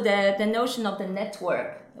also the notion of the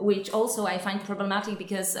network, which also I find problematic,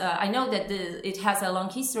 because I know that it has a long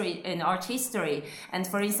history in art history. And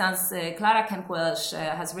for instance, Clara Kemp-Welsh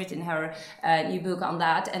has written her new book on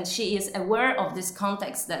that, and she is aware of this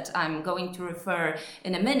context that I'm going to refer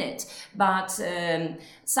in a minute. But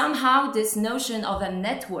somehow this notion of a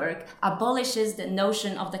network abolishes the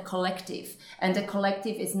notion of the collective, and the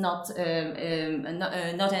collective is not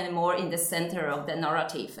anymore in the center of the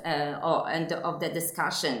narrative and of the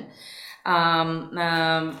discussion. And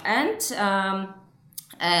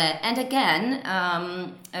again,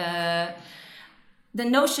 the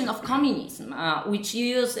notion of communism, which you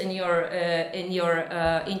use in your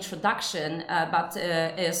introduction, but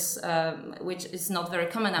which is not very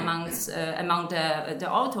common among the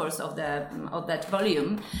authors of that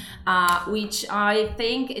volume, which I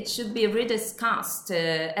think it should be rediscussed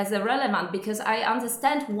as a relevant, because I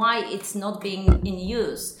understand why it's not being in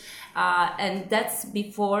use. And that's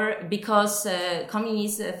because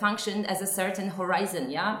communism functioned as a certain horizon,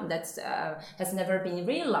 that has never been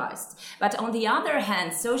realized. But on the other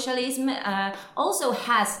hand, socialism also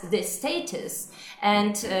has this status.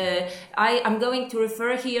 And I am going to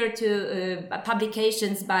refer here to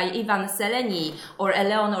publications by Ivan Seleny or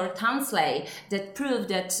Eleanor Townsley that prove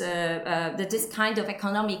that this kind of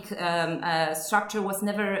economic structure was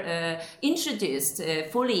never introduced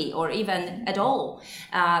fully or even at all.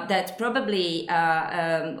 That probably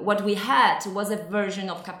what we had was a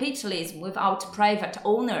version of capitalism without private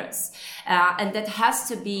owners, and that has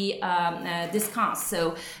to be discussed.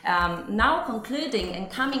 So now concluding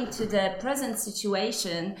and coming to the present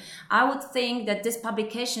situation, I would think that this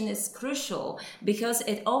publication is crucial because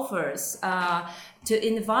it offers to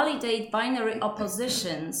invalidate binary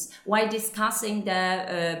oppositions while discussing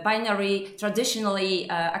the binary, traditionally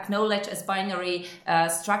acknowledged as binary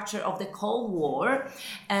structure of the Cold War.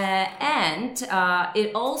 And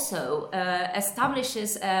it also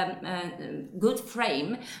establishes a good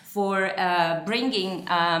frame for bringing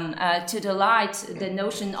to the light the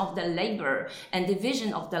notion of the labor and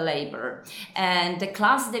division of the labor and the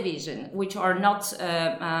class division, which are not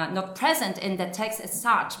present in the text as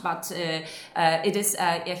such, but it is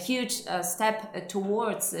a huge step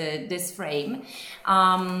towards this frame.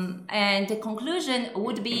 And the conclusion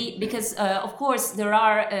would be, because of course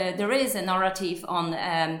there is a narrative on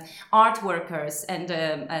art workers and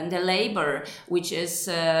the labor, which is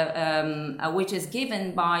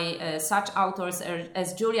given by such authors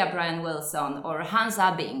as Julia Bryan Wilson or Hans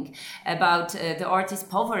Abing about the artist's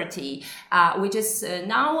poverty, which is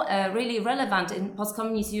now really relevant in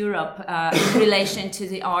post-communist Europe in relation to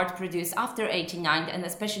the art produced after 1989 and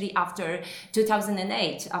especially after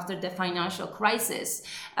 2008, after the financial crisis.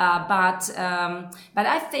 But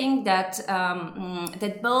I think that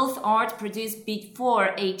that both art produced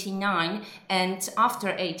before 1989 and after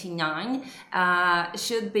 1989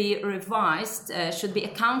 should be revised, should be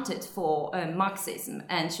accounted for Marxism,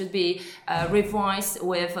 and should be revised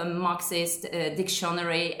with a Marxist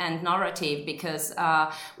dictionary and narrative, because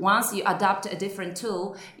once you adapt a different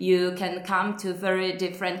tool, you can come to a very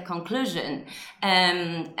different conclusion.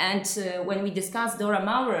 And when we discuss Dora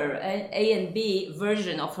Maurer, A and B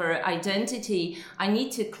version of her identity, I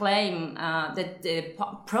need to claim that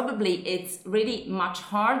probably it's really much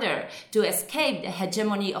harder to escape the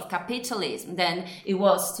hegemony of capitalism than it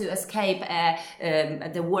was to escape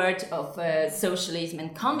the word of socialism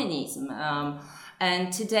and communism.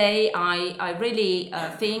 And today, I really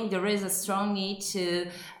think there is a strong need to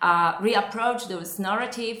reapproach those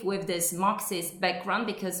narrative with this Marxist background,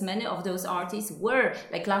 because many of those artists were,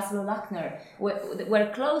 like Laszlo Lachner,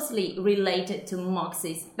 were closely related to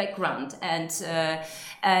Marxist background, and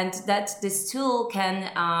that this tool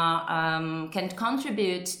can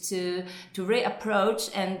contribute to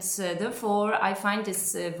reapproach, and therefore I find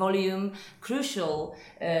this volume crucial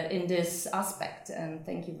in this aspect. And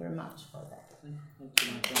thank you very much for that.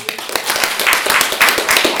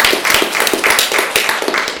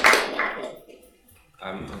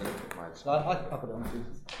 I'm going to put mine.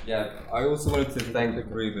 Yeah, I also wanted to thank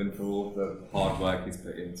Reuben for all the hard work he's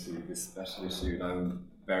put into this special issue, and I'm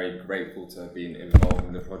very grateful to have been involved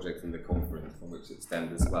in the project and the conference from which it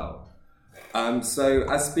stemmed as well. So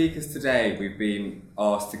as speakers today, we've been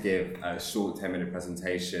asked to give a short 10-minute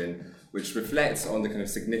presentation which reflects on the kind of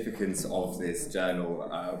significance of this journal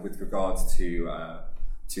with regards to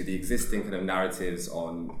the existing kind of narratives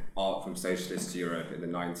on art from socialist Europe in the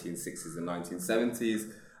 1960s and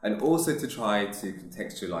 1970s, and also to try to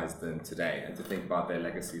contextualize them today and to think about their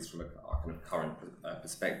legacies from a kind of current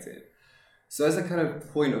perspective. So as a kind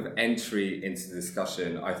of point of entry into the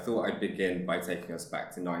discussion, I thought I'd begin by taking us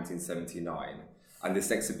back to 1979 and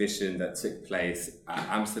this exhibition that took place at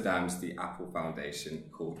Amsterdam's The Apple Foundation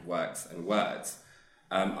called Works and Words.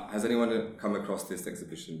 Has anyone come across this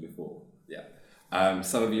exhibition before? Yeah.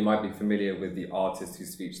 Some of you might be familiar with the artist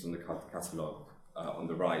who's featured on the catalogue on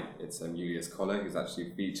the right. It's Julius Koller, who's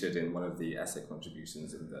actually featured in one of the essay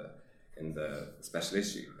contributions in the special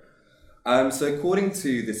issue. So according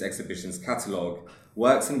to this exhibition's catalogue,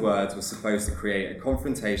 Works and Words was supposed to create a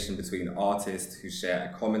confrontation between artists who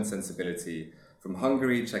share a common sensibility from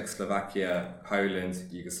Hungary, Czechoslovakia, Poland,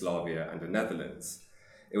 Yugoslavia, and the Netherlands.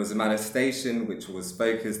 It was a manifestation which was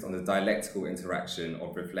focused on the dialectical interaction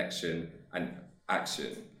of reflection and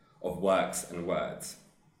action, of works and words.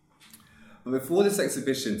 But before this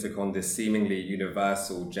exhibition took on this seemingly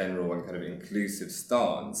universal, general, and kind of inclusive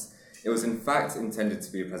stance, it was in fact intended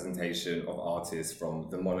to be a presentation of artists from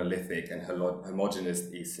the monolithic and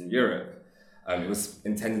homogenous Eastern Europe. It was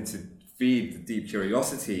intended to feed the deep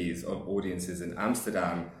curiosities of audiences in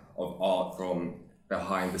Amsterdam of art from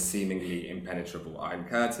behind the seemingly impenetrable Iron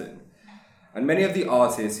Curtain. And many of the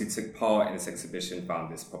artists who took part in this exhibition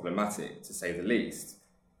found this problematic, to say the least.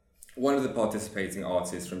 One of the participating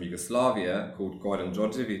artists from Yugoslavia, called Goran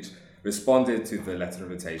Đorđević, responded to the letter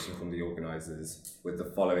of invitation from the organisers with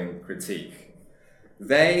the following critique.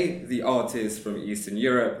 They, the artists from Eastern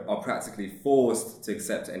Europe, are practically forced to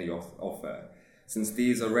accept any offer, since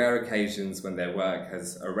these are rare occasions when their work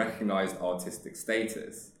has a recognised artistic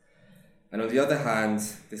status. And on the other hand,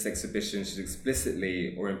 this exhibition should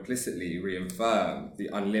explicitly or implicitly reaffirm the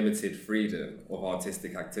unlimited freedom of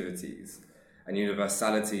artistic activities and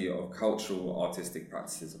universality of cultural artistic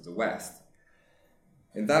practices of the West.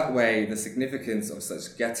 In that way, the significance of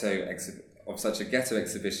such ghetto of such a ghetto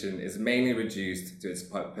exhibition is mainly reduced to its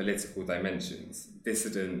political dimensions,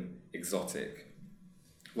 dissident, exotic,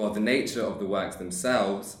 while the nature of the works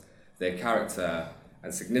themselves, their character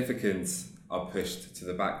and significance are pushed to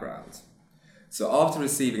the background. So after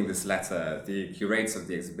receiving this letter, the curators of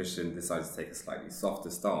the exhibition decided to take a slightly softer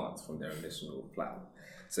stance from their initial plan.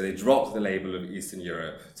 So they dropped the label of Eastern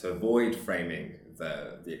Europe to avoid framing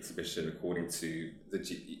the exhibition according to the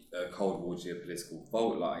Cold War geopolitical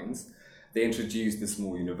fault lines. They introduced this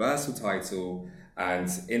more universal title and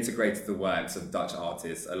integrated the works of Dutch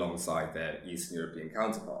artists alongside their Eastern European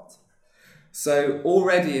counterparts. So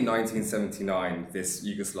already in 1979, this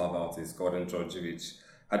Yugoslav artist, Goran Đorđević,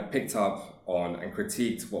 had picked up on and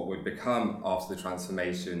critiqued what would become, after the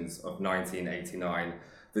transformations of 1989,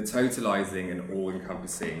 the totalizing and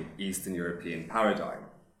all-encompassing Eastern European paradigm,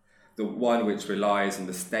 the one which relies on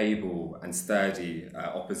the stable and sturdy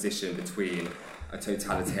opposition between a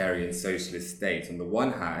totalitarian socialist state on the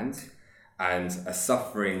one hand and a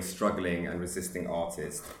suffering, struggling and resisting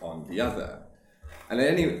artist on the other. And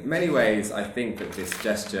in many ways, I think that this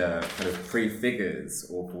gesture kind of prefigures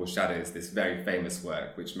or foreshadows this very famous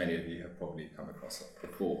work, which many of you have probably come across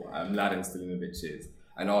before, Mladen Stojanović's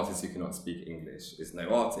An Artist Who Cannot Speak English Is No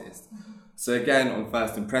Artist. So again, on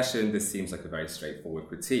first impression, this seems like a very straightforward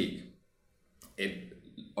critique.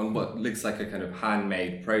 On what looks like a kind of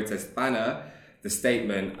handmade protest banner, the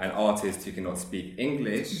statement, an artist who cannot speak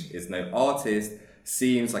English is no artist,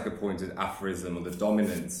 seems like a pointed aphorism on the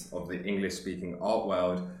dominance of the English-speaking art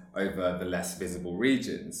world over the less visible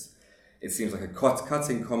regions. It seems like a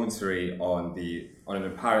cutting commentary on an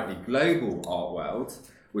apparently global art world,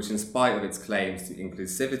 which in spite of its claims to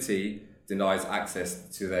inclusivity, denies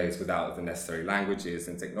access to those without the necessary languages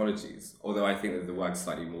and technologies. Although I think that the work's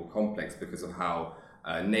slightly more complex because of how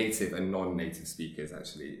native and non-native speakers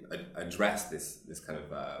actually address this kind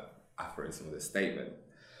of aphorism or this statement.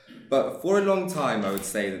 But for a long time, I would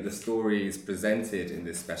say that the stories presented in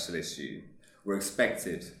this special issue were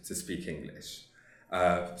expected to speak English,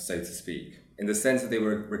 so to speak, in the sense that they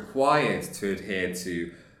were required to adhere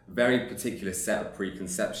to a very particular set of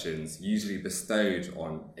preconceptions usually bestowed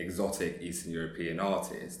on exotic Eastern European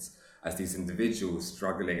artists as these individuals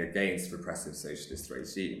struggling against repressive socialist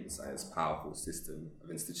regimes and its powerful system of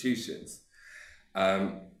institutions.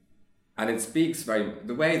 And it speaks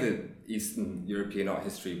the way that Eastern European art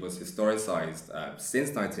history was historicized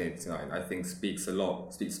since 1989, I think speaks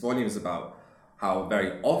volumes about how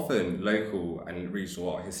very often local and regional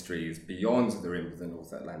art histories beyond the rim of the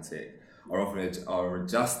North Atlantic are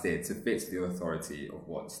adjusted to fit the authority of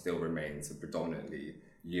what still remains a predominantly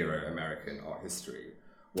Euro-American art history,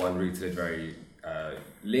 one rooted in very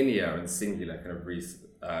linear and singular kind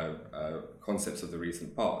of concepts of the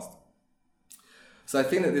recent past. So I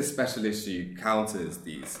think that this special issue counters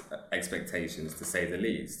these expectations, to say the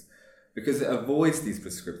least, because it avoids these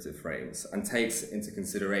prescriptive frames and takes into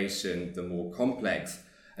consideration the more complex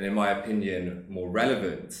and, in my opinion, more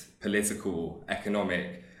relevant political,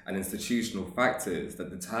 economic and institutional factors that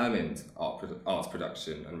determined arts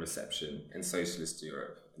production and reception in socialist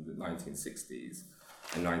Europe in the 1960s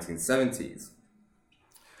and 1970s.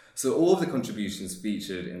 So all of the contributions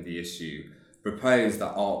featured in the issue proposed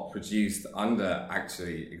that art produced under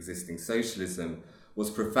actually existing socialism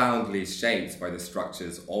was profoundly shaped by the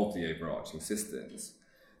structures of the overarching systems.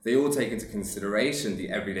 They all take into consideration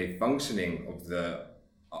the everyday functioning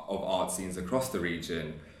of art scenes across the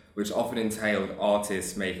region, which often entailed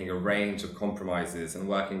artists making a range of compromises and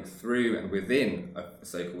working through and within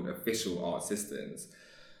so-called official art systems.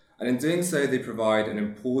 And in doing so, they provide an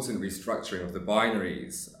important restructuring of the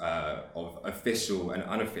binaries of official and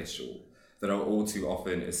unofficial that are all too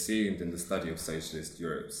often assumed in the study of socialist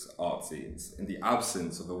Europe's art scenes, in the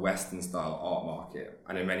absence of a Western-style art market,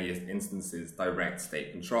 and in many instances, direct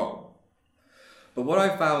state control. But what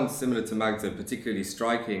I found, similar to Magda, particularly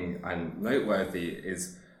striking and noteworthy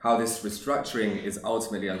is how this restructuring is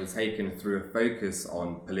ultimately undertaken through a focus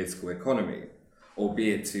on political economy,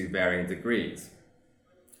 albeit to varying degrees.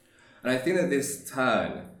 And I think that this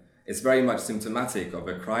turn is very much symptomatic of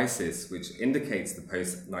a crisis which indicates the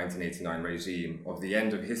post-1989 regime of the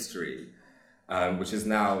end of history, which has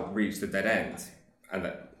now reached a dead end, and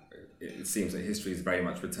that it seems that history is very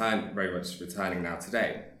much returning now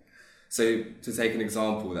today. So, to take an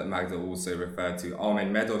example that Magda also referred to,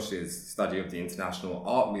 Armen Medoš's study of the international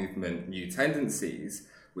art movement New Tendencies,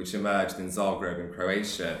 which emerged in Zagreb in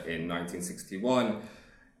Croatia in 1961,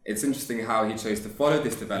 it's interesting how he chose to follow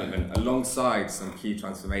this development alongside some key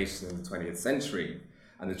transformations in the 20th century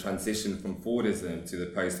and the transition from Fordism to the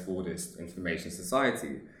post-Fordist information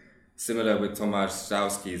society. Similar with Tomasz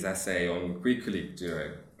Szałski's essay on Quiquelic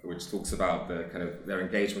duo, which talks about the kind of their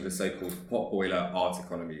engagement with the so-called potboiler art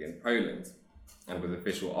economy in Poland and with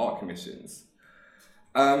official art commissions.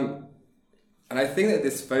 And I think that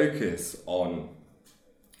this focus on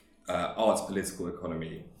art's political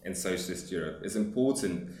economy in socialist Europe is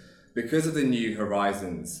important because of the new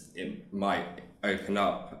horizons it might open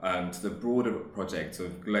up to the broader project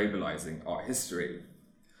of globalizing art history.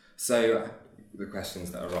 So the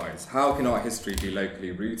questions that arise: how can art history be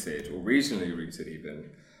locally rooted, or regionally rooted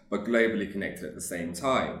even, but globally connected at the same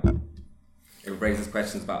time? It raises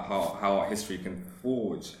questions about how art history can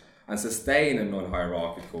forge and sustain a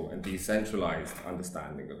non-hierarchical and decentralized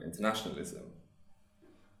understanding of internationalism.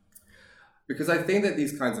 Because I think that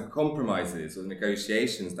these kinds of compromises or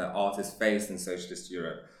negotiations that artists faced in socialist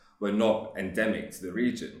Europe were not endemic to the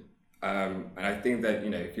region. And I think that,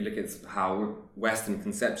 if you look at how Western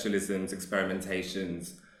conceptualism's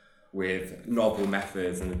experimentations with novel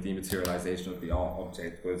methods and the dematerialization of the art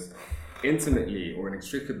object was intimately or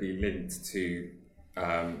inextricably linked to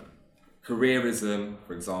careerism,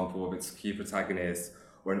 for example, of its key protagonists,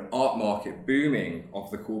 or an art market booming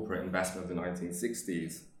of the corporate investment of the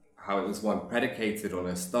 1960s, how it was one predicated on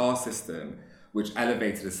a star system which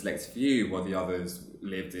elevated a select few while the others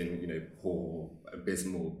lived in, poor,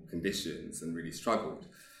 abysmal conditions and really struggled.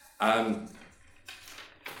 So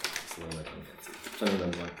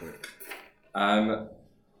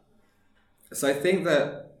I think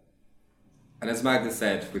that, and as Magda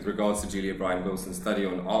said, with regards to Julia Bryan Wilson's study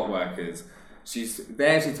on art workers, she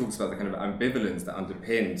talks about the kind of ambivalence that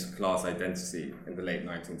underpinned class identity in the late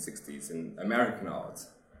 1960s in American art.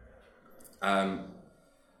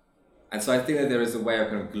 And so I think that there is a way of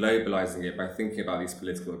kind of globalizing it by thinking about these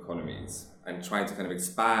political economies and trying to kind of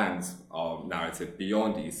expand our narrative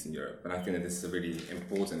beyond Eastern Europe. And I think that this is a really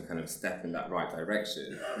important kind of step in that right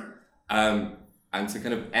direction. And to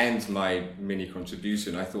kind of end my mini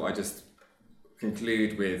contribution, I thought I'd just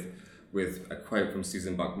conclude with a quote from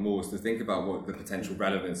Susan Buck-Morss to think about what the potential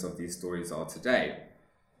relevance of these stories are today.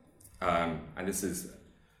 And this is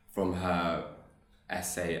from her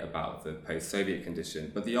essay about the post-Soviet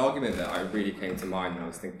condition. But the argument that I really came to mind when I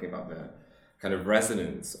was thinking about the kind of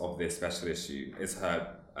resonance of this special issue is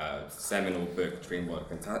her seminal book, Dreamworld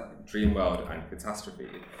and Catastrophe,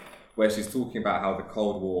 where she's talking about how the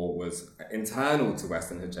Cold War was internal to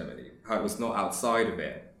Western hegemony, how it was not outside of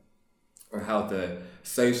it, or how the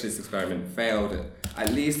socialist experiment failed,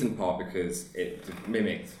 at least in part because it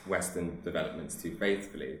mimicked Western developments too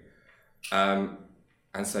faithfully.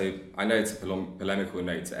 And so I know it's a polemical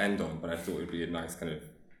note to end on, but I thought it would be a nice kind of,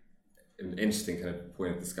 an interesting kind of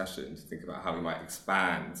point of discussion to think about how we might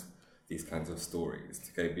expand these kinds of stories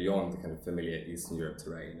to go beyond the kind of familiar Eastern Europe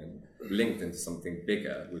terrain and linked into something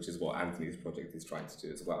bigger, which is what Anthony's project is trying to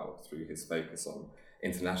do as well through his focus on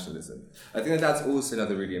internationalism. I think that that's also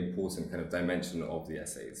another really important kind of dimension of the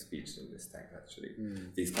essays featured in this text, actually.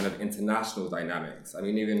 These kind of international dynamics. I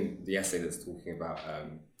mean, even the essay that's talking about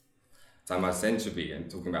Tamar Sencheby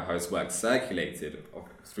and talking about how his work circulated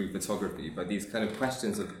through photography, but these kind of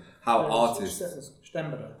questions of how artists...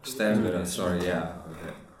 Stemberer, sorry, yeah,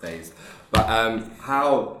 okay, days. But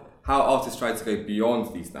how artists try to go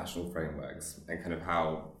beyond these national frameworks and kind of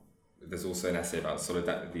how there's also an essay about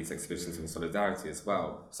these exhibitions in solidarity as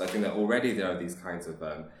well. So I think that already there are these kinds of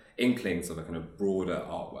inklings of a kind of broader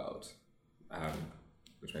art world,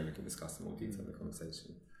 which maybe we can discuss in more detail in the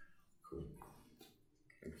conversation. Cool.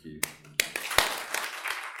 Thank you.